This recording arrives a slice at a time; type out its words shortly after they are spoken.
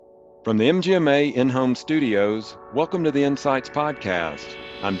From the MGMA in-home studios, welcome to the Insights Podcast.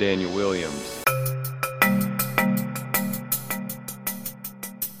 I'm Daniel Williams.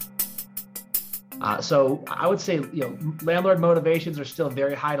 So I would say, landlord motivations are still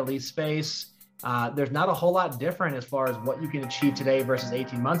very high to lease space. There's not a whole lot different as far as what you can achieve today versus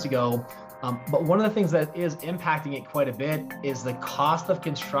 18 months ago. But one of the things that is impacting it quite a bit is the cost of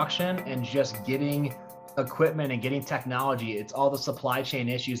construction and just getting equipment and getting technology. It's all the supply chain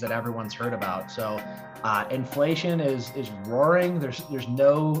issues that everyone's heard about. So inflation is roaring. There's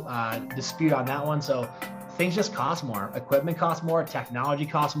no dispute on that one. So things just cost more. Equipment costs more. Technology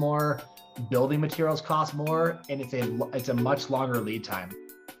costs more. Building materials cost more, and it's a much longer lead time.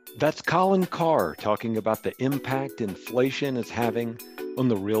 That's Colin Carr talking about the impact inflation is having on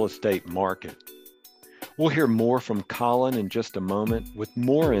the real estate market. We'll hear more from Colin in just a moment with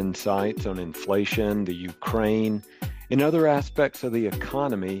more insights on inflation, the Ukraine, and other aspects of the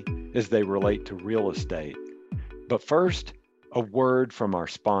economy as they relate to real estate. But first, a word from our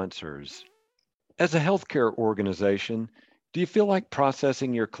sponsors. As a healthcare organization, do you feel like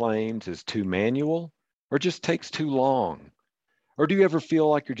processing your claims is too manual or just takes too long? Or do you ever feel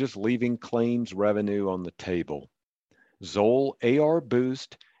like you're just leaving claims revenue on the table? Zoll AR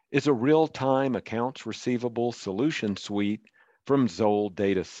Boost is a real-time accounts receivable solution suite from Zoll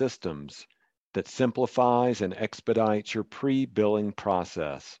Data Systems that simplifies and expedites your pre-billing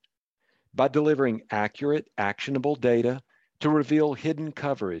process. By delivering accurate, actionable data to reveal hidden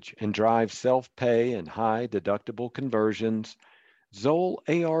coverage and drive self-pay and high deductible conversions, Zoll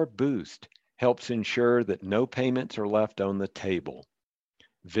AR Boost helps ensure that no payments are left on the table.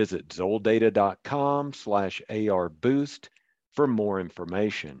 Visit zolldata.com/AR Boost for more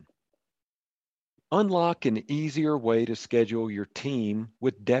information. Unlock an easier way to schedule your team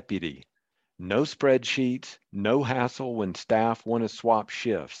with Deputy. No spreadsheets, no hassle when staff want to swap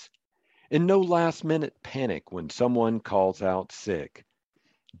shifts, and no last-minute panic when someone calls out sick.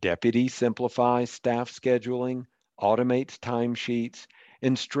 Deputy simplifies staff scheduling, automates timesheets,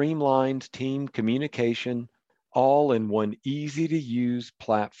 and streamlines team communication, all in one easy-to-use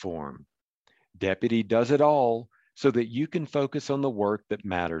platform. Deputy does it all so that you can focus on the work that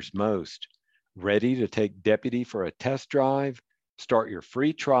matters most. Ready to take Deputy for a test drive? Start your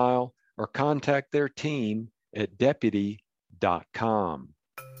free trial or contact their team at deputy.com.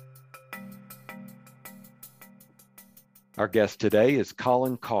 Our guest today is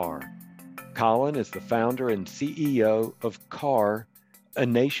Colin Carr. Colin is the founder and CEO of Carr, a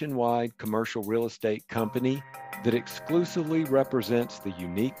nationwide commercial real estate company that exclusively represents the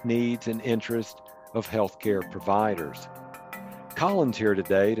unique needs and interests of healthcare providers. Colin's here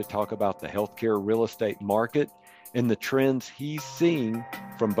today to talk about the healthcare real estate market and the trends he's seeing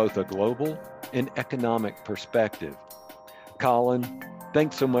from both a global and economic perspective. Colin,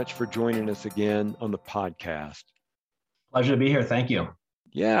 thanks so much for joining us again on the podcast. Pleasure to be here. Thank you.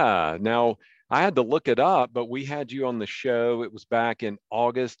 Yeah. Now, I had to look it up, but we had you on the show. It was back in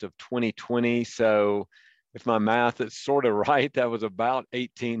August of 2020. So if my math is sort of right, that was about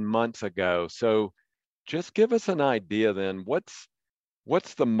 18 months ago. So just give us an idea then, what's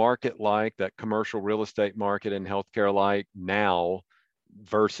the market like, that commercial real estate market in healthcare like now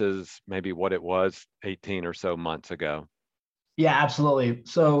versus maybe what it was 18 or so months ago? Yeah, absolutely.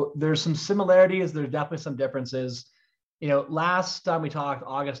 So there's some similarities. There's definitely some differences. Last time we talked,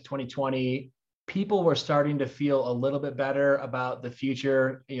 August 2020, people were starting to feel a little bit better about the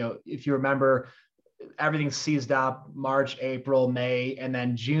future. If you remember, everything seized up March, April, May, and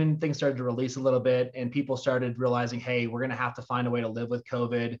then June, things started to release a little bit and people started realizing, hey, we're going to have to find a way to live with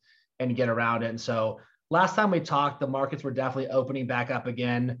COVID and get around it. And so last time we talked, the markets were definitely opening back up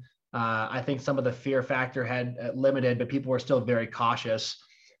again. I think some of the fear factor had limited, but people were still very cautious.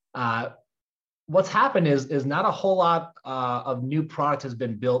 What's happened is not a whole lot of new product has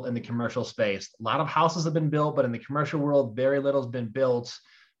been built in the commercial space. A lot of houses have been built, but in the commercial world, very little has been built.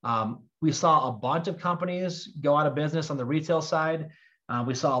 We saw a bunch of companies go out of business on the retail side.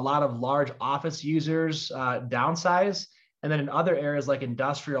 We saw a lot of large office users downsize. And then in other areas like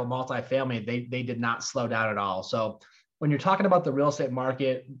industrial, multifamily, they did not slow down at all. So when you're talking about the real estate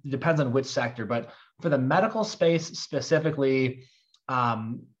market, it depends on which sector. But for the medical space specifically,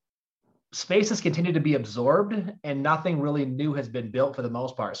 spaces continue to be absorbed and nothing really new has been built for the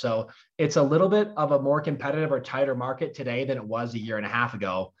most part. So it's a little bit of a more competitive or tighter market today than it was a year and a half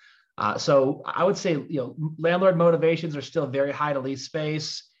ago. So I would say, landlord motivations are still very high to lease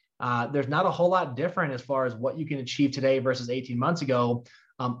space. There's not a whole lot different as far as what you can achieve today versus 18 months ago.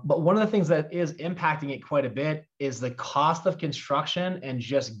 But one of the things that is impacting it quite a bit is the cost of construction and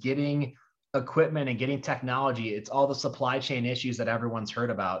just getting equipment and getting technology, it's all the supply chain issues that everyone's heard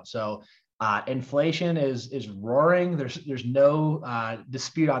about. So inflation is roaring. There's no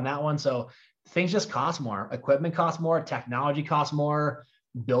dispute on that one. So things just cost more. Equipment costs more. Technology costs more.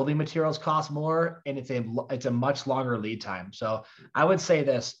 Building materials cost more, and it's a much longer lead time. So I would say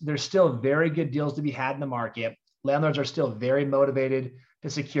this: there's still very good deals to be had in the market. Landlords are still very motivated to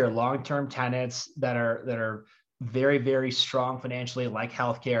secure long-term tenants that are very, very strong financially, like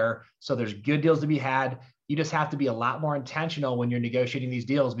healthcare. So there's good deals to be had. You just have to be a lot more intentional when you're negotiating these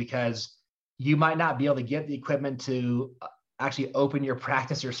deals, because you might not be able to get the equipment to actually open your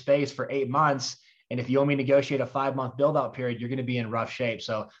practice or space for 8 months. And if you only negotiate a 5-month build out period, you're going to be in rough shape.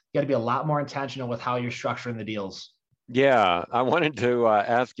 So you got to be a lot more intentional with how you're structuring the deals. Yeah, I wanted to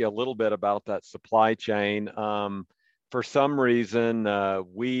ask you a little bit about that supply chain. For some reason,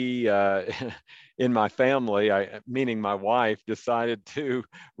 we in my family, meaning my wife, decided to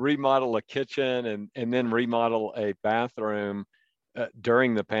remodel a kitchen and then remodel a bathroom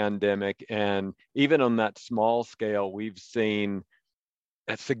during the pandemic. And even on that small scale, we've seen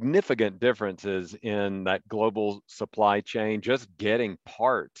significant differences in that global supply chain, just getting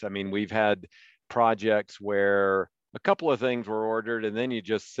parts. I mean, we've had projects where a couple of things were ordered and then you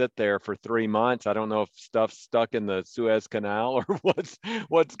just sit there for 3 months. I don't know if stuff's stuck in the Suez Canal or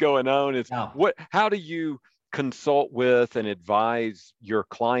what's going on. Now, How do you consult with and advise your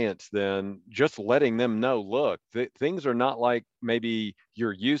clients then, just letting them know, look, things are not like maybe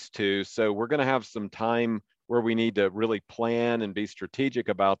you're used to, so we're going to have some time where we need to really plan and be strategic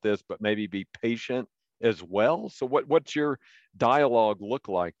about this, but maybe be patient as well. So what's your dialogue look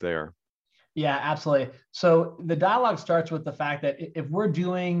like there? yeah, absolutely. So the dialogue starts with the fact that if we're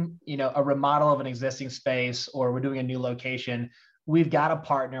doing, a remodel of an existing space, or we're doing a new location, we've got to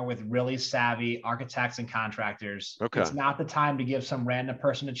partner with really savvy architects and contractors. Okay. It's not the time to give some random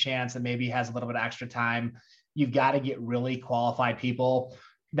person a chance that maybe has a little bit of extra time. You've got to get really qualified people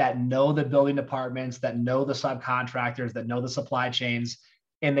that know the building departments, that know the subcontractors, that know the supply chains,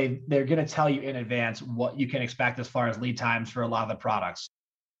 and they're going to tell you in advance what you can expect as far as lead times for a lot of the products.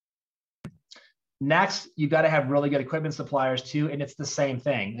 Next, you've got to have really good equipment suppliers too. And it's the same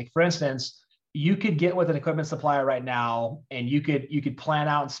thing. Like, for instance, you could get with an equipment supplier right now, and you could plan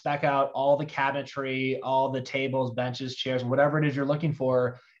out and spec out all the cabinetry, all the tables, benches, chairs, whatever it is you're looking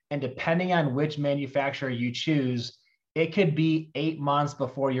for. And depending on which manufacturer you choose, it could be 8 months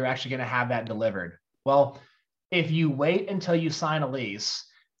before you're actually going to have that delivered. Well, if you wait until you sign a lease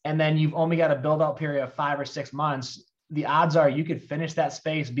and then you've only got a build out period of 5 or 6 months, the odds are you could finish that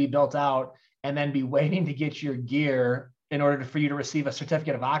space, be built out, and then be waiting to get your gear in order for you to receive a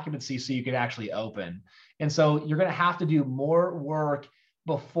certificate of occupancy so you could actually open. And so you're going to have to do more work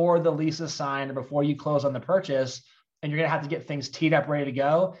before the lease is signed or before you close on the purchase. And you're going to have to get things teed up, ready to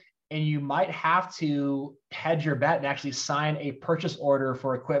go. And you might have to hedge your bet and actually sign a purchase order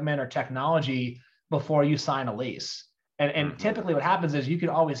for equipment or technology before you sign a lease. And typically what happens is you can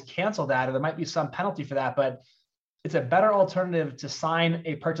always cancel that, or there might be some penalty for that, but it's a better alternative to sign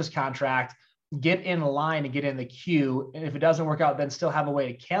a purchase contract, get in line and get in the queue. And if it doesn't work out, then still have a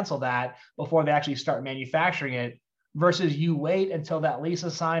way to cancel that before they actually start manufacturing it, versus you wait until that lease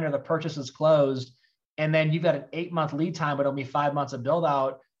is signed or the purchase is closed. And then you've got an 8-month lead time, but it'll be 5 months of build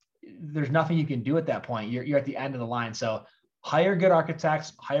out. There's nothing you can do at that point. You're at the end of the line. So hire good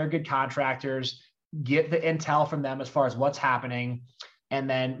architects, hire good contractors, get the intel from them as far as what's happening, and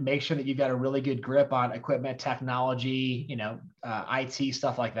then make sure that you've got a really good grip on equipment, technology, IT,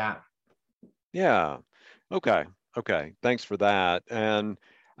 stuff like that. Yeah. Okay. Okay. Thanks for that. And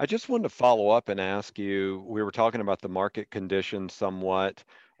I just wanted to follow up and ask you, we were talking about the market conditions somewhat.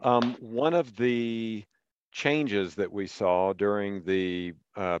 One of the changes that we saw during the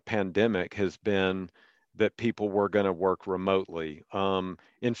pandemic has been that people were going to work remotely.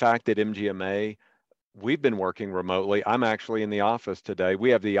 In fact, at MGMA, we've been working remotely. I'm actually in the office today.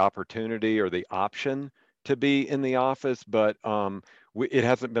 We have the opportunity or the option to be in the office, but it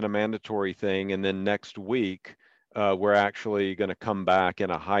hasn't been a mandatory thing. And then next week, we're actually going to come back in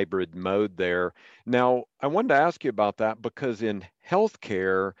a hybrid mode there. Now, I wanted to ask you about that because in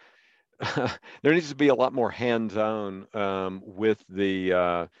healthcare, there needs to be a lot more hands-on with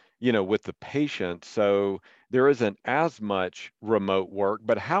with the patient. So there isn't as much remote work,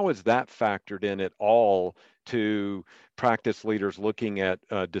 but how is that factored in at all to practice leaders looking at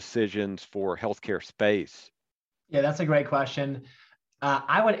decisions for healthcare space? Yeah, that's a great question.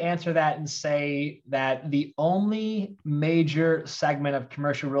 I would answer that and say that the only major segment of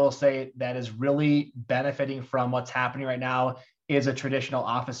commercial real estate that is really benefiting from what's happening right now is a traditional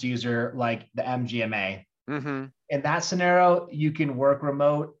office user like the MGMA. Mm-hmm. In that scenario, you can work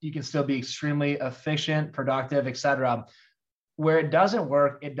remote, you can still be extremely efficient, productive, etc. Where it doesn't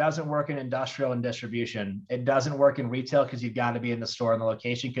work in industrial and distribution. It doesn't work in retail because you've got to be in the store and the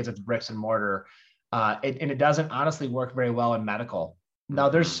location because it's bricks and mortar. And it doesn't honestly work very well in medical. Now,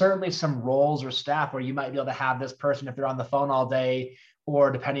 there's Mm-hmm. certainly some roles or staff where you might be able to have this person, if they're on the phone all day,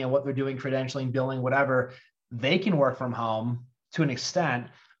 or depending on what they're doing, credentialing, billing, whatever, they can work from home to an extent.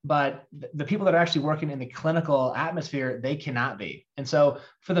 But the people that are actually working in the clinical atmosphere, they cannot be. And so,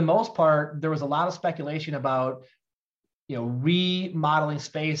 for the most part, there was a lot of speculation about remodeling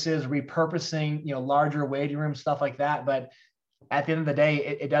spaces, repurposing, larger waiting rooms, stuff like that. But at the end of the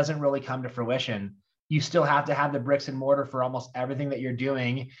day, it doesn't really come to fruition. You still have to have the bricks and mortar for almost everything that you're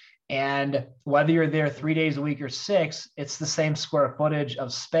doing. And whether you're there 3 days a week or 6, it's the same square footage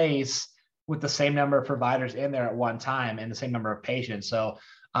of space with the same number of providers in there at one time and the same number of patients. So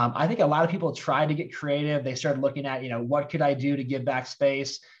I think a lot of people tried to get creative. They started looking at, what could I do to give back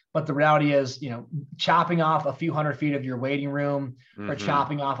space? But the reality is, chopping off a few hundred feet of your waiting room or Mm-hmm.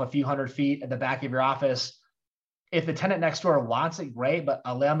 chopping off a few hundred feet at the back of your office, if the tenant next door wants it, great, but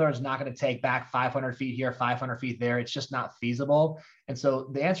a landlord is not going to take back 500 feet here, 500 feet there. It's just not feasible. And so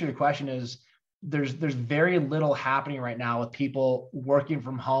the answer to your question is there's very little happening right now with people working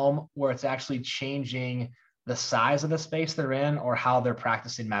from home where it's actually changing the size of the space they're in or how they're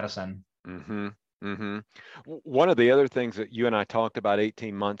practicing medicine. Mm-hmm. Mm-hmm. One of the other things that you and I talked about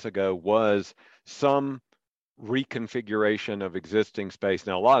 18 months ago was some reconfiguration of existing space.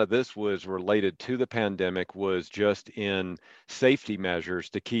 Now, a lot of this was related to the pandemic, was just in safety measures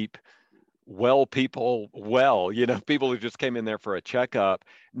to keep people well, people who just came in there for a checkup.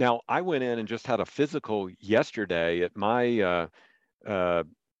 Now, I went in and just had a physical yesterday at my uh,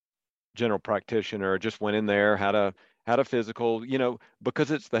 general practitioner. Just went in there, had a physical,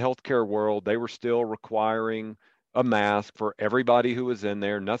 because it's the healthcare world, they were still requiring a mask for everybody who was in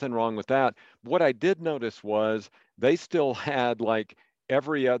there. Nothing wrong with that. What I did notice was they still had like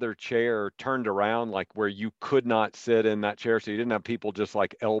every other chair turned around, like where you could not sit in that chair. So you didn't have people just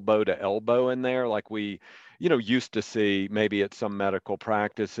like elbow to elbow in there, like we, used to see maybe at some medical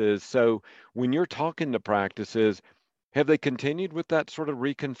practices. So when you're talking to practices, have they continued with that sort of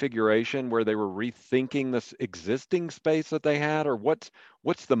reconfiguration where they were rethinking this existing space that they had, or what's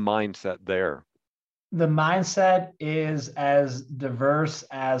the mindset there? The mindset is as diverse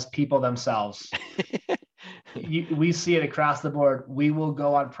as people themselves. We see it across the board. We will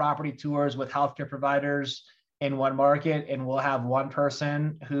go on property tours with healthcare providers in one market, and we'll have one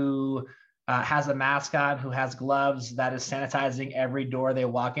person who has a mask on, who has gloves, that is sanitizing every door they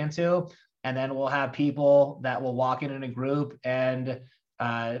walk into. And then we'll have people that will walk in a group and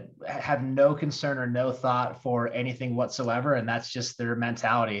have no concern or no thought for anything whatsoever. And that's just their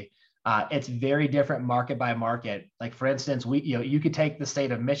mentality. It's very different market by market. Like, for instance, you could take the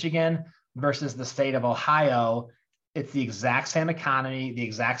state of Michigan versus the state of Ohio. It's the exact same economy, the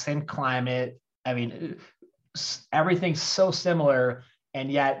exact same climate. I mean, everything's so similar, and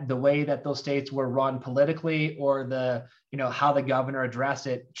yet the way that those states were run politically, or how the governor addressed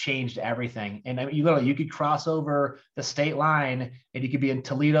it, changed everything. And I mean, you could cross over the state line and you could be in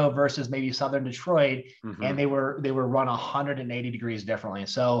Toledo versus maybe southern Detroit, Mm-hmm. and they were run 180 degrees differently.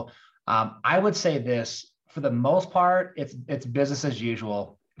 So I would say this: for the most part, it's business as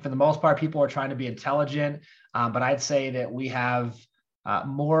usual. For the most part, people are trying to be intelligent, but I'd say that we have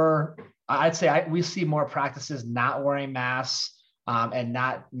more. We see more practices not wearing masks, and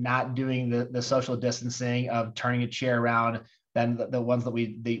not doing the social distancing of turning a chair around than the ones that we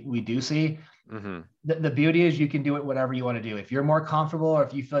do see. Mm-hmm. The beauty is you can do it whatever you want to do. If you're more comfortable, or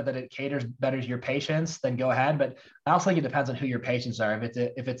if you feel that it caters better to your patients, then go ahead. But I also think it depends on who your patients are.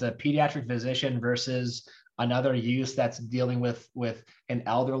 If it's a pediatric physician versus another use that's dealing with an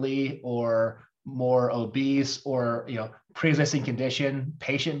elderly or more obese or pre-existing condition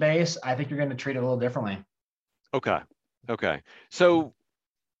patient base, I think you're going to treat it a little differently. Okay. So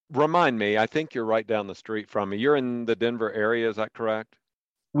remind me, I think you're right down the street from me. You're in the Denver area, is that correct?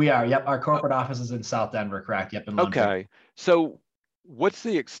 We are. Yep. Our Oh, corporate office is in South Denver. Correct. Yep. In Lunsford. okay. So what's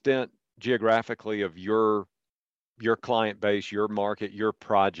the extent geographically of your client base, your market, your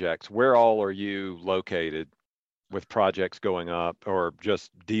projects? Where all are you located with projects going up or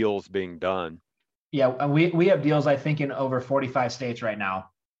just deals being done? Yeah. And we have deals, I think, in over 45 states right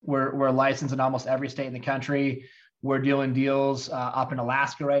now. We're licensed in almost every state in the country. We're doing deals up in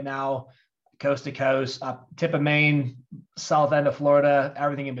Alaska right now, coast to coast, up tip of Maine, south end of Florida,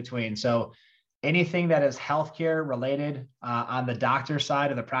 everything in between. So anything that is healthcare related on the doctor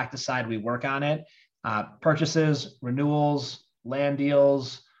side or the practice side, we work on it. Purchases, renewals, land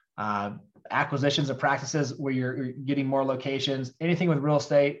deals, acquisitions of practices where you're getting more locations, anything with real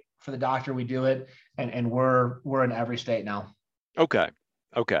estate for the doctor, we do it. And we're in every state now. Okay.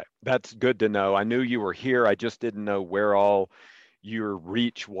 Okay. That's good to know. I knew you were here. I just didn't know where all your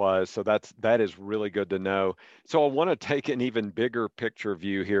reach was. So that is really good to know. So I want to take an even bigger picture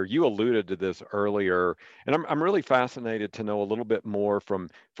view here. You alluded to this earlier, and I'm really fascinated to know a little bit more from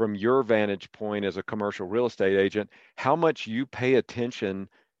your vantage point as a commercial real estate agent, how much you pay attention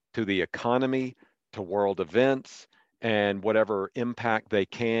to the economy, to world events, and whatever impact they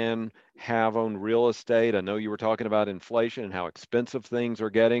can have on real estate. I know you were talking about inflation and how expensive things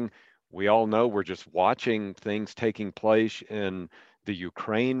are getting. We all know we're just watching things taking place in the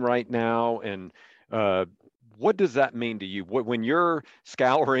Ukraine right now. And uh, what does that mean to you? When you're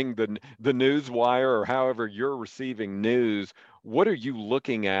scouring the news wire or however you're receiving news, what are you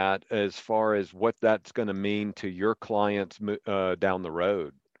looking at as far as what that's going to mean to your clients down the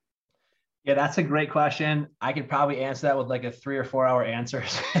road? Yeah, that's a great question. I could probably answer that with like a 3 or 4 hour answer.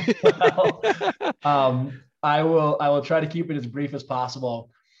 Well, I will try to keep it as brief as possible.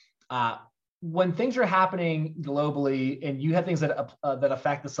 Uh, when things are happening globally and you have things that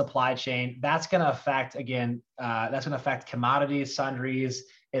affect the supply chain, that's going to affect that's going to affect commodities, sundries.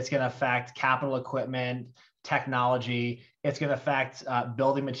 It's going to affect capital equipment, technology. It's going to affect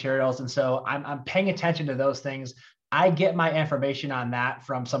building materials, and so I'm paying attention to those things. I get my information on that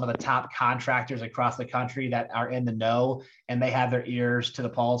from some of the top contractors across the country that are in the know, and they have their ears to the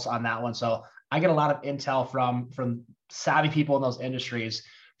pulse on that one. So I get a lot of intel from savvy people in those industries.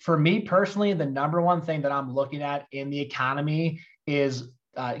 For me personally, the number one thing that I'm looking at in the economy is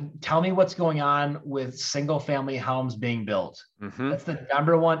tell me what's going on with single family homes being built. Mm-hmm. That's the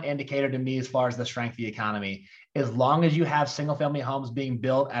number one indicator to me as far as the strength of the economy. As long as you have single family homes being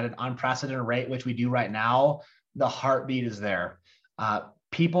built at an unprecedented rate, which we do right now, the heartbeat is there.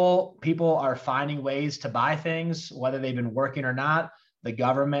 People are finding ways to buy things, whether they've been working or not. The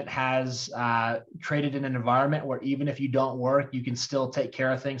government has created an environment where even if you don't work, you can still take care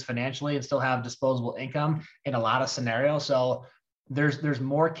of things financially and still have disposable income in a lot of scenarios. So there's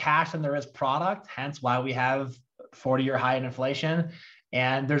more cash than there is product, hence why we have 40-year high in inflation.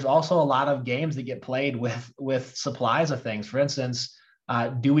 And there's also a lot of games that get played with supplies of things. For instance,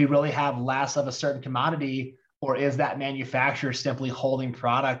 do we really have less of a certain commodity, or is that manufacturer simply holding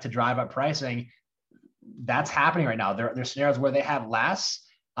product to drive up pricing? That's happening right now. There's scenarios where they have less.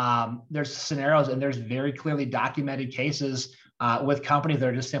 There's scenarios, and there's very clearly documented cases with companies that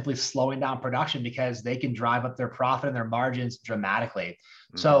are just simply slowing down production because they can drive up their profit and their margins dramatically.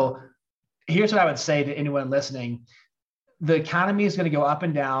 Mm-hmm. So here's what I would say to anyone listening. The economy is going to go up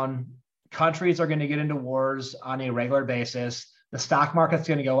and down. Countries are going to get into wars on a regular basis. The stock market's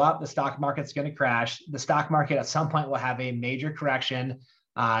going to go up. The stock market's going to crash. The stock market at some point will have a major correction.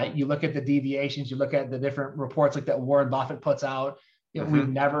 You look at the deviations, you look at the different reports like that Warren Buffett puts out. Mm-hmm. We've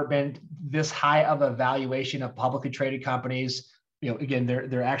never been this high of a valuation of publicly traded companies. Again,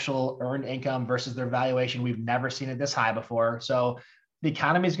 their actual earned income versus their valuation. We've never seen it this high before. So the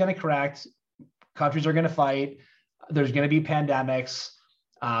economy is going to correct. Countries are going to fight. There's going to be pandemics.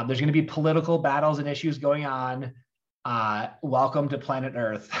 There's going to be political battles and issues going on. Welcome to planet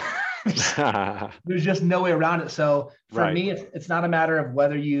Earth. There's just no way around it. So for me, it's not a matter of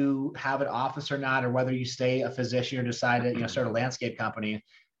whether you have an office or not, or whether you stay a physician or decide to start a landscape company.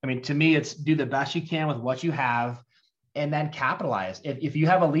 I mean, to me, it's do the best you can with what you have and then capitalize. If you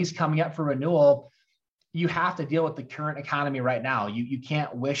have a lease coming up for renewal, you have to deal with the current economy right now. You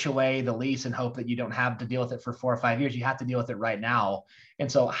can't wish away the lease and hope that you don't have to deal with it for 4 or 5 years. You have to deal with it right now.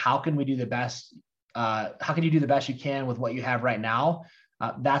 And so how can we do the best? How can you do the best you can with what you have right now?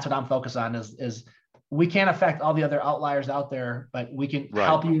 That's what I'm focused on is we can't affect all the other outliers out there, but we can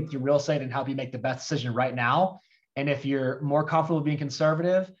help you with your real estate and help you make the best decision right now. And if you're more comfortable being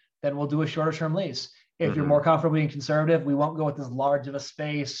conservative, then we'll do a shorter term lease. If you're more comfortable being conservative, we won't go with as large of a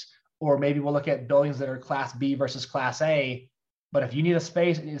space, or maybe we'll look at buildings that are class B versus class A. But if you need a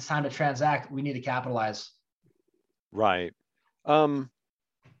space and it's time to transact, we need to capitalize. Right. I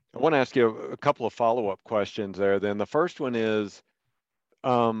want to ask you a couple of follow-up questions there. Then the first one is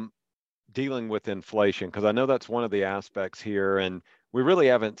dealing with inflation, because I know that's one of the aspects here, and we really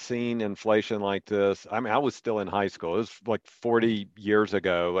haven't seen inflation like this. I mean, I was still in high school. It was like 40 years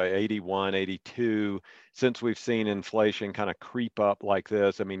ago, like 81, 82, since we've seen inflation kind of creep up like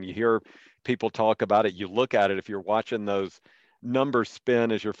this. I mean, you hear people talk about it, you look at it, if you're watching those numbers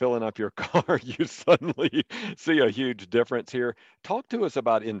spin as you're filling up your car, you suddenly see a huge difference here. Talk to us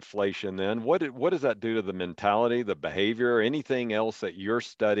about inflation then. What does that do to the mentality, the behavior, anything else that you're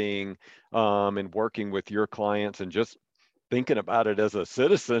studying and working with your clients, and just thinking about it as a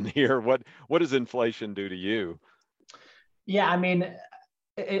citizen here. What does inflation do to you? Yeah, I mean,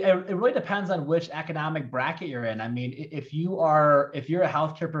 it really depends on which economic bracket you're in. I mean, if you're a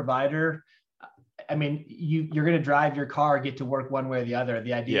healthcare provider, I mean, you're going to drive your car, get to work one way or the other.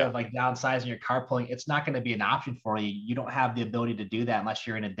 The idea Yeah. of like downsizing your carpooling, it's not going to be an option for you. You don't have the ability to do that unless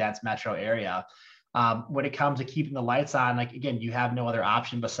you're in a dense metro area. When it comes to keeping the lights on, like again, you have no other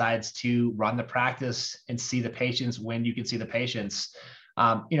option besides to run the practice and see the patients when you can see the patients.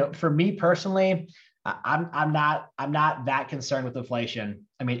 For me personally, I'm not that concerned with inflation.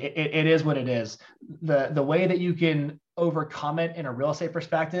 I mean, it is what it is. The way that you can overcome it in a real estate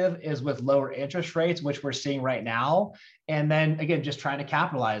perspective is with lower interest rates, which we're seeing right now. And then again, just trying to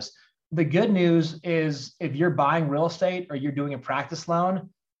capitalize. The good news is if you're buying real estate or you're doing a practice loan,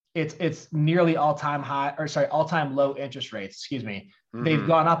 it's nearly all-time high, or sorry, all-time low interest rates, excuse me. They've Mm-hmm.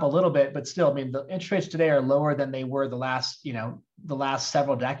 gone up a little bit, but still, I mean, the interest rates today are lower than they were the last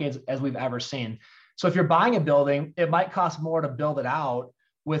several decades as we've ever seen. So if you're buying a building, it might cost more to build it out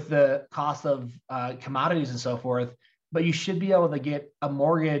with the cost of commodities and so forth, but you should be able to get a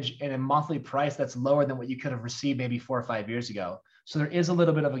mortgage and a monthly price that's lower than what you could have received maybe 4 or 5 years ago. So there is a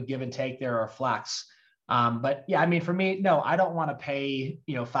little bit of a give and take there or flex. But yeah, I mean, for me, no, I don't want to pay,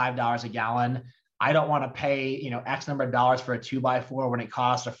 $5 a gallon. I don't want to pay, X number of dollars for a 2x4 when it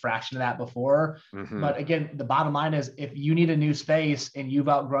cost a fraction of that before. Mm-hmm. But again, the bottom line is if you need a new space and you've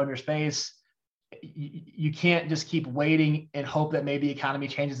outgrown your space, you can't just keep waiting and hope that maybe the economy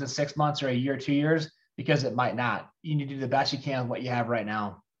changes in 6 months or a year or 2 years, because it might not. You need to do the best you can with what you have right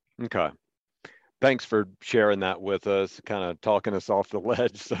now. Okay. Thanks for sharing that with us, kind of talking us off the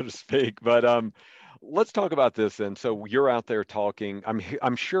ledge, so to speak. But let's talk about this then. So you're out there talking.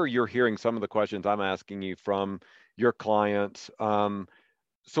 I'm sure you're hearing some of the questions I'm asking you from your clients.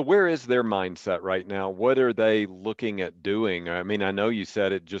 So where is their mindset right now? What are they looking at doing? I mean, I know you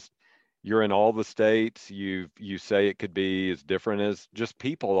said it just you're in all the states. You say it could be as different as just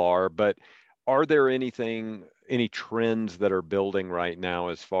people are, but are there any trends that are building right now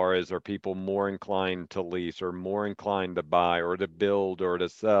as far as are people more inclined to lease or more inclined to buy or to build or to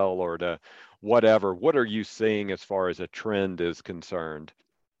sell or to whatever? What are you seeing as far as a trend is concerned?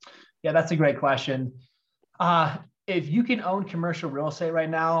 Yeah, that's a great question. If you can own commercial real estate right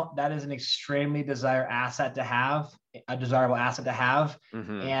now, that is an extremely desirable asset to have.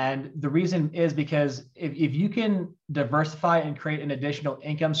 Mm-hmm. And the reason is because if you can diversify and create an additional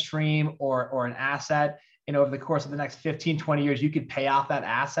income stream or an asset, over the course of the next 15, 20 years, you could pay off that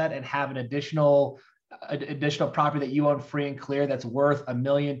asset and have an additional property that you own free and clear that's worth a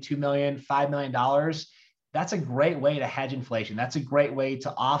million, 2 million, $5 million. That's a great way to hedge inflation. That's a great way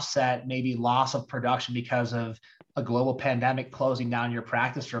to offset maybe loss of production because of a global pandemic closing down your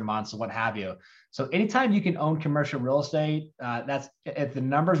practice for months or what have you. So anytime you can own commercial real estate, that's if the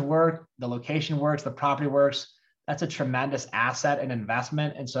numbers work, the location works, the property works, that's a tremendous asset and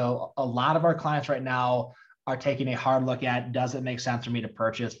investment. And so a lot of our clients right now are taking a hard look at, does it make sense for me to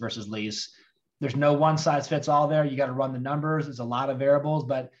purchase versus lease? There's no one size fits all there. You got to run the numbers. There's a lot of variables,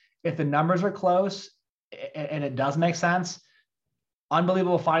 but if the numbers are close and it does make sense,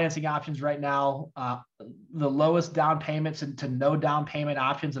 unbelievable financing options right now. The lowest down payments to no down payment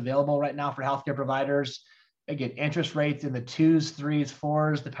options available right now for healthcare providers. Again, interest rates in the 2s, 3s,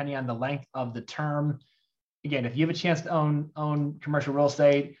 4s, depending on the length of the term. Again, if you have a chance to own commercial real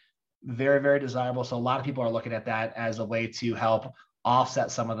estate, very, very desirable. So a lot of people are looking at that as a way to help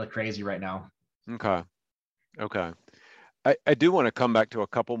offset some of the crazy right now. Okay. Okay. I do want to come back to a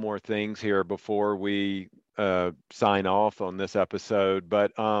couple more things here before we sign off on this episode.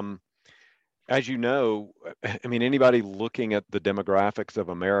 But as you know, I mean, anybody looking at the demographics of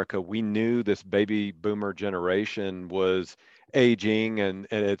America, we knew this baby boomer generation was aging, and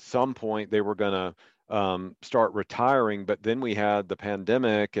at some point they were going to start retiring. But then we had the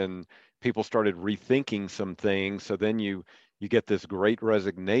pandemic, and people started rethinking some things. So then you get this great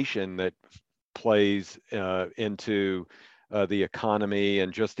resignation that plays into the economy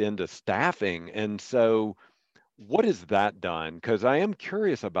and just into staffing. And so, what has that done? Because I am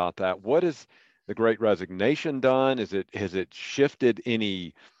curious about that. What has the Great Resignation done? Has it shifted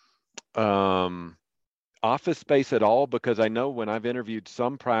any um, office space at all? Because I know when I've interviewed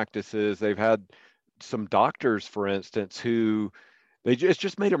some practices, they've had some doctors, for instance, who it's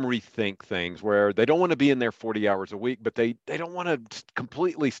just made them rethink things where they don't want to be in there 40 hours a week, but they don't want to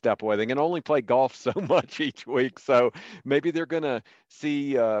completely step away. They can only play golf so much each week. So maybe they're going to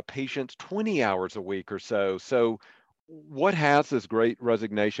see patients 20 hours a week or so. So what has this great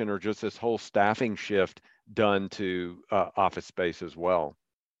resignation or just this whole staffing shift done to office space as well?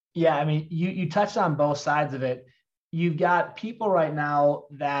 Yeah, I mean, you touched on both sides of it. you've got people right now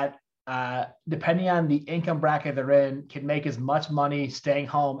that, depending on the income bracket they're in, can make as much money staying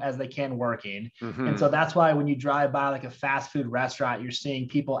home as they can working. And Mm-hmm. so that's why when you drive by like a fast food restaurant, you're seeing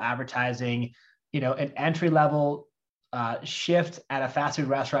people advertising, an entry level shift at a fast food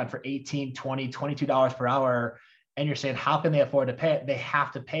restaurant for 18, 20, $22 per hour. And you're saying, how can they afford to pay it? They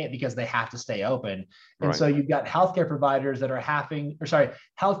have to pay it because they have to stay open. And Right. so you've got healthcare providers that are having, or sorry,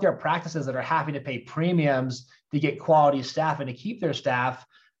 healthcare practices that are having to pay premiums to get quality staff and to keep their staff.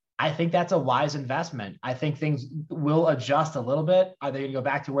 I think that's a wise investment. I think things will adjust a little bit. Are they going to go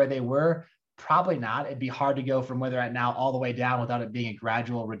back to where they were? Probably not. It'd be hard to go from where they're at now all the way down without it being a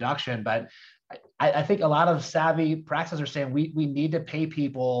gradual reduction. But I think a lot of savvy practices are saying we need to pay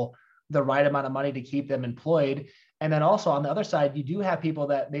people the right amount of money to keep them employed. And then also on the other side, you do have people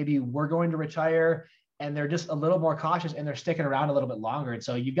that maybe were going to retire and they're just a little more cautious and they're sticking around a little bit longer. And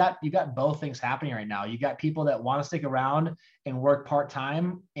so you've got both things happening right now. You've got people that want to stick around and work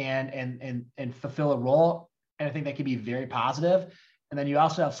part-time and fulfill a role. And I think that can be very positive. And then you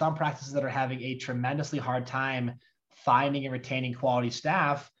also have some practices that are having a tremendously hard time finding and retaining quality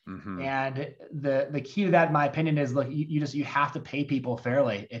staff. Mm-hmm. And the key to that, in my opinion, is look, you have to pay people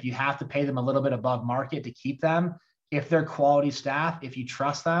fairly. If you have to pay them a little bit above market to keep them, if they're quality staff, if you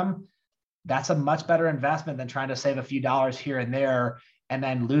trust them, that's a much better investment than trying to save a few dollars here and there and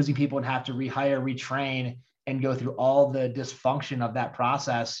then losing people and have to rehire, retrain, and go through all the dysfunction of that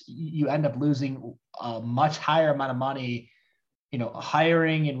process. You end up losing a much higher amount of money,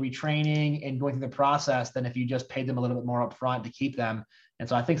 hiring and retraining and going through the process than if you just paid them a little bit more upfront to keep them. And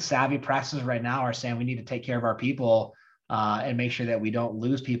so I think savvy practices right now are saying we need to take care of our people and make sure that we don't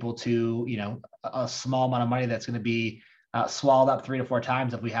lose people to, a small amount of money that's going to be swallowed up 3 to 4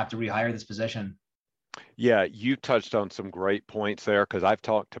 times if we have to rehire this position. Yeah, you touched on some great points there because I've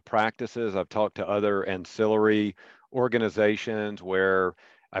talked to practices, I've talked to other ancillary organizations where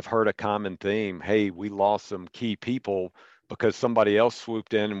I've heard a common theme. Hey, we lost some key people because somebody else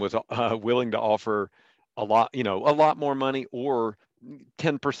swooped in and was willing to offer a lot more money or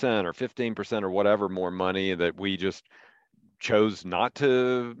 10% or 15% or whatever more money that we just chose not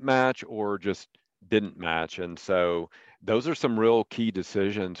to match or just didn't match. And so those are some real key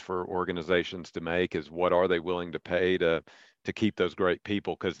decisions for organizations to make is what are they willing to pay to keep those great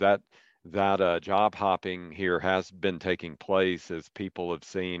people? Because that job hopping here has been taking place as people have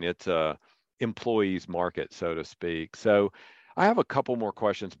seen it's a employees market, so to speak. So I have a couple more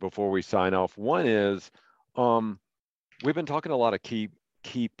questions before we sign off. One is, um, we've been talking a lot of key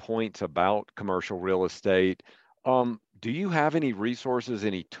points about commercial real estate. Do you have any resources,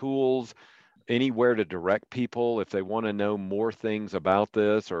 any tools, anywhere to direct people if they want to know more things about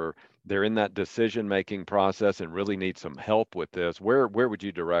this or they're in that decision-making process and really need some help with this? Where would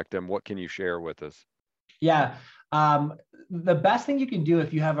you direct them? What can you share with us? Yeah. Um, the best thing you can do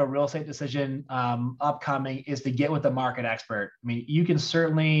if you have a real estate decision upcoming is to get with a market expert. I mean, you can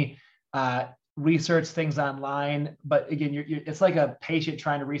certainly research things online, but again, it's like a patient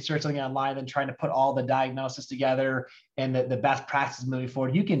trying to research something online and trying to put all the diagnosis together and the best practices moving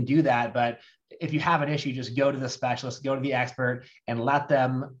forward. You can do that, but if you have an issue, just go to the specialist, go to the expert, and let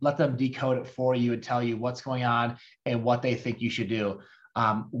them decode it for you and tell you what's going on and what they think you should do.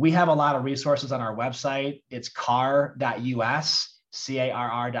 We have a lot of resources on our website. It's carr.us,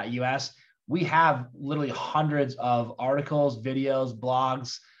 CARR.us. We have literally hundreds of articles, videos,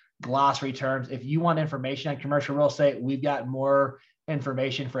 blogs, glossary terms. If you want information on commercial real estate, we've got more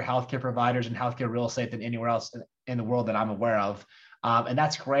information for healthcare providers and healthcare real estate than anywhere else in the world that I'm aware of. And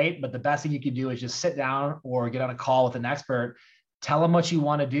that's great. But the best thing you can do is just sit down or get on a call with an expert, tell them what you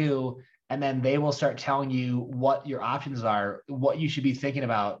want to do, and then they will start telling you what your options are, what you should be thinking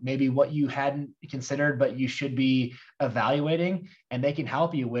about, maybe what you hadn't considered, but you should be evaluating. And they can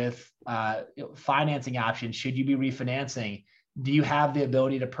help you with financing options. Should you be refinancing? Do you have the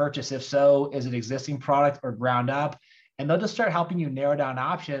ability to purchase? If so, is it existing product or ground up? And they'll just start helping you narrow down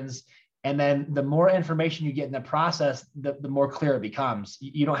options. And then the more information you get in the process, the more clear it becomes.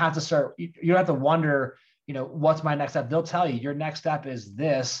 You don't have to start, you don't have to wonder, what's my next step? They'll tell you your next step is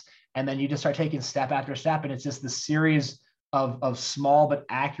this. And then you just start taking step after step. And it's just the series of small but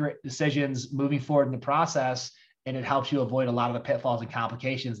accurate decisions moving forward in the process. And it helps you avoid a lot of the pitfalls and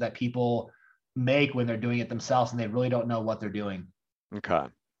complications that people make when they're doing it themselves and they really don't know what they're doing. Okay.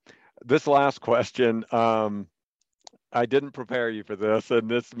 This last question, I didn't prepare you for this, and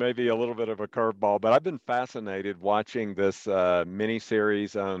this may be a little bit of a curveball, but I've been fascinated watching this mini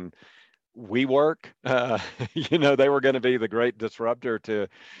series on WeWork, they were going to be the great disruptor to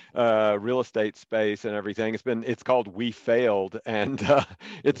real estate space and everything. It's called We Failed, and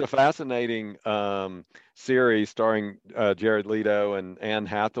it's a fascinating series starring Jared Leto and Anne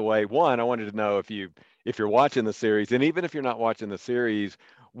Hathaway. One, I wanted to know if you're watching the series, and even if you're not watching the series,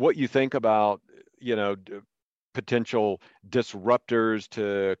 what you think about, potential disruptors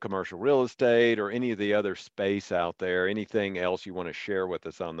to commercial real estate or any of the other space out there. Anything else you want to share with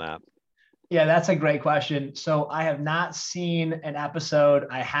us on that? Yeah, that's a great question. So I have not seen an episode.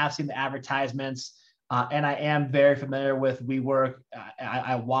 I have seen the advertisements, and I am very familiar with WeWork.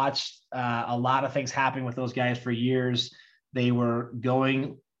 I watched a lot of things happening with those guys for years. They were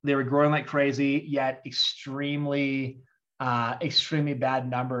going, they were growing like crazy, yet extremely bad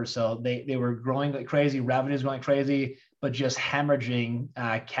numbers. So they were growing like crazy, revenues going crazy, but just hemorrhaging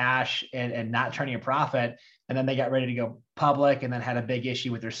cash and not turning a profit. And then they got ready to go public, and then had a big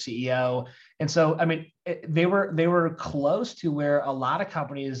issue with their CEO. And so, I mean, they were close to where a lot of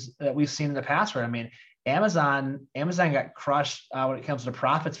companies that we've seen in the past were. I mean, Amazon got crushed when it comes to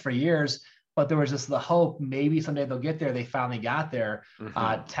profits for years, but there was just the hope maybe someday they'll get there. They finally got there.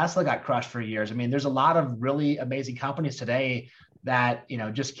 Tesla got crushed for years. I mean, there's a lot of really amazing companies today that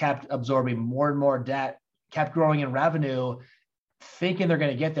just kept absorbing more and more debt, kept growing in revenue, thinking they're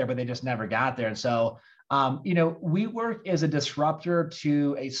going to get there, but they just never got there. And so, WeWork is a disruptor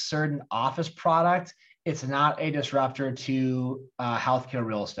to a certain office product. It's not a disruptor to healthcare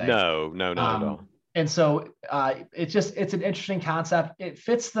real estate. No, no, not at all. And so it's an interesting concept. It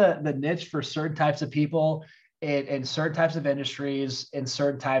fits the niche for certain types of people in certain types of industries, in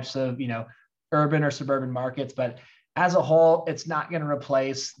certain types of, urban or suburban markets. But as a whole, it's not going to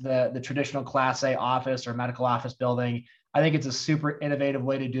replace the traditional Class A office or medical office building. I think it's a super innovative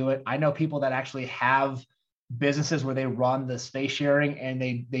way to do it. I know people that actually have businesses where they run the space sharing and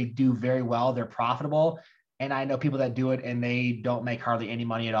they do very well. They're profitable. And I know people that do it and they don't make hardly any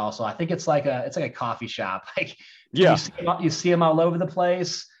money at all. So I think it's like a coffee shop. Like Yeah. you see them all over the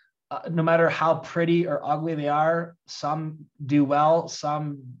place. No matter how pretty or ugly they are, some do well,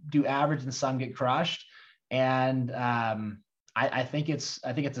 some do average, and some get crushed. And I think it's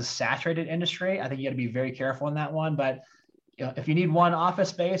a saturated industry. I think you got to be very careful in that one. But if you need one office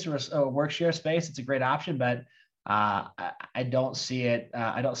space or a work share space, it's a great option. But I don't see it.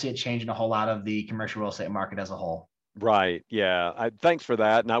 I don't see it changing a whole lot of the commercial real estate market as a whole. Right. Yeah. Thanks for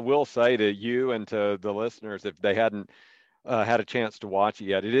that. And I will say to you and to the listeners, if they hadn't had a chance to watch it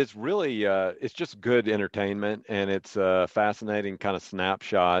yet, it is really, it's just good entertainment, and it's a fascinating kind of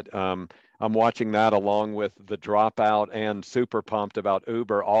snapshot. I'm watching that along with The Dropout and Super Pumped about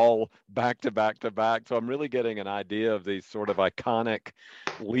Uber, all back to back to back. So I'm really getting an idea of these sort of iconic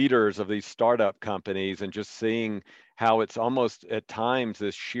leaders of these startup companies, and just seeing how it's almost at times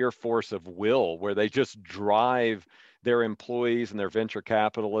this sheer force of will where they just drive their employees and their venture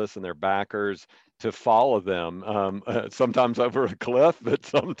capitalists and their backers to follow them, sometimes over a cliff, but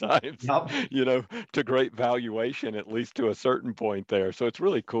sometimes, Yep. To great valuation, at least to a certain point there. So it's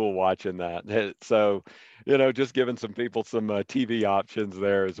really cool watching that. So, just giving some people some TV options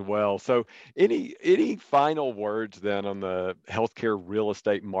there as well. So any final words then on the healthcare real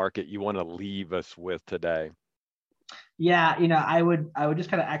estate market you want to leave us with today? Yeah, I would just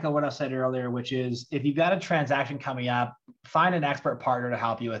kind of echo what I said earlier, which is if you've got a transaction coming up, find an expert partner to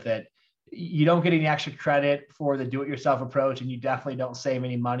help you with it. You don't get any extra credit for the do-it-yourself approach, and you definitely don't save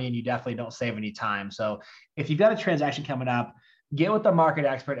any money, and you definitely don't save any time. So if you've got a transaction coming up, get with the market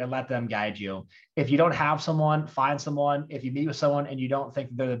expert and let them guide you. If you don't have someone, find someone. If you meet with someone and you don't think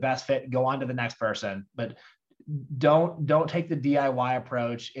they're the best fit, go on to the next person. But don't take the DIY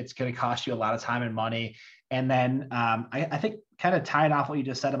approach. It's going to cost you a lot of time and money. And then I think kind of tying off what you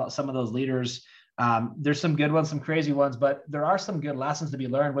just said about some of those leaders, there's some good ones, some crazy ones, but there are some good lessons to be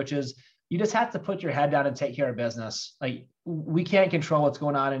learned, which is you just have to put your head down and take care of business. Like, we can't control what's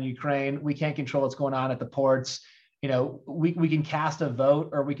going on in Ukraine. We can't control what's going on at the ports. We can cast a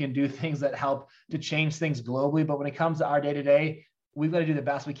vote, or we can do things that help to change things globally. But when it comes to our day to day, we've got to do the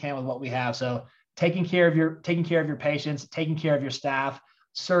best we can with what we have. So taking care of your patients, taking care of your staff,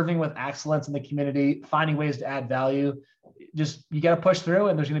 serving with excellence in the community, finding ways to add value. Just, you got to push through,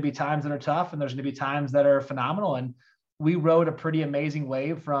 and there's going to be times that are tough, and there's going to be times that are phenomenal. And we rode a pretty amazing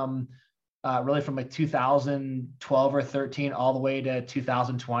wave from really from like 2012 or 13 all the way to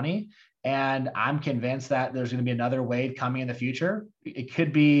 2020. And I'm convinced that there's going to be another wave coming in the future. It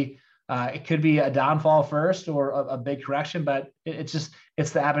could be a downfall first, or a big correction, but it's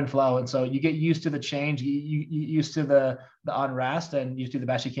the ebb and flow. And so you get used to the change, you used to the unrest, and you do the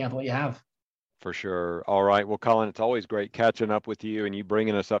best you can with what you have. For sure. All right. Well, Colin, it's always great catching up with you and you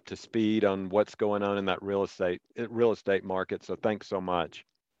bringing us up to speed on what's going on in that real estate market. So thanks so much.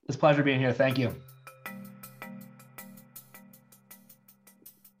 It's a pleasure being here. Thank you.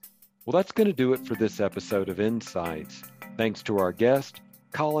 Well, that's going to do it for this episode of Insights. Thanks to our guest,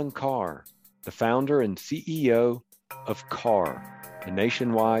 Colin Carr, the founder and CEO of Carr, a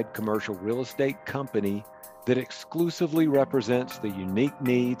nationwide commercial real estate company that exclusively represents the unique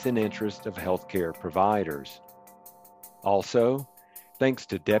needs and interests of healthcare providers. Also, thanks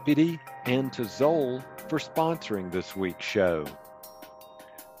to Deputy and to Zoll for sponsoring this week's show.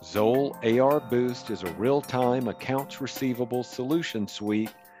 Zoll AR Boost is a real-time accounts receivable solution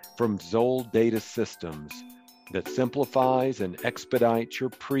suite from Zoll Data Systems that simplifies and expedites your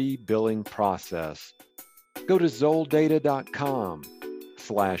pre-billing process. Go to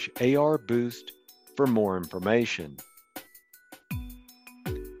zolldata.com/ARBoost for more information.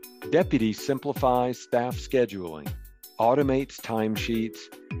 Deputy simplifies staff scheduling, automates timesheets,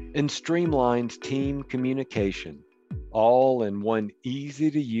 and streamlines team communication, all in one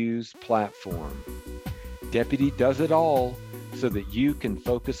easy-to-use platform. Deputy does it all so that you can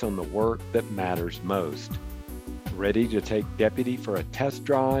focus on the work that matters most. Ready to take Deputy for a test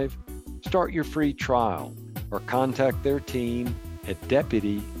drive? Start your free trial or contact their team at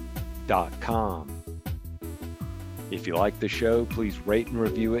deputy.com. If you like the show, please rate and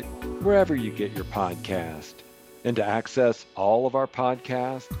review it wherever you get your podcast. And to access all of our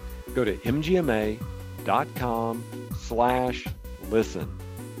podcasts, go to mgma.com/listen.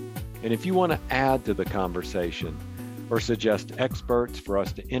 And if you want to add to the conversation or suggest experts for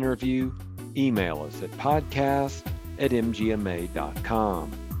us to interview, email us at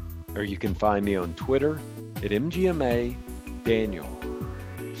podcast@mgma.com. Or you can find me on Twitter at mgma.daniel.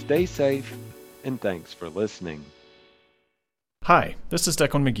 Stay safe, and thanks for listening. Hi, this is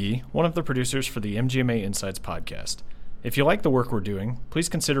Declan McGee, one of the producers for the MGMA Insights podcast. If you like the work we're doing, please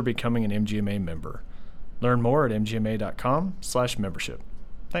consider becoming an MGMA member. Learn more at mgma.com/membership.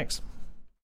 Thanks.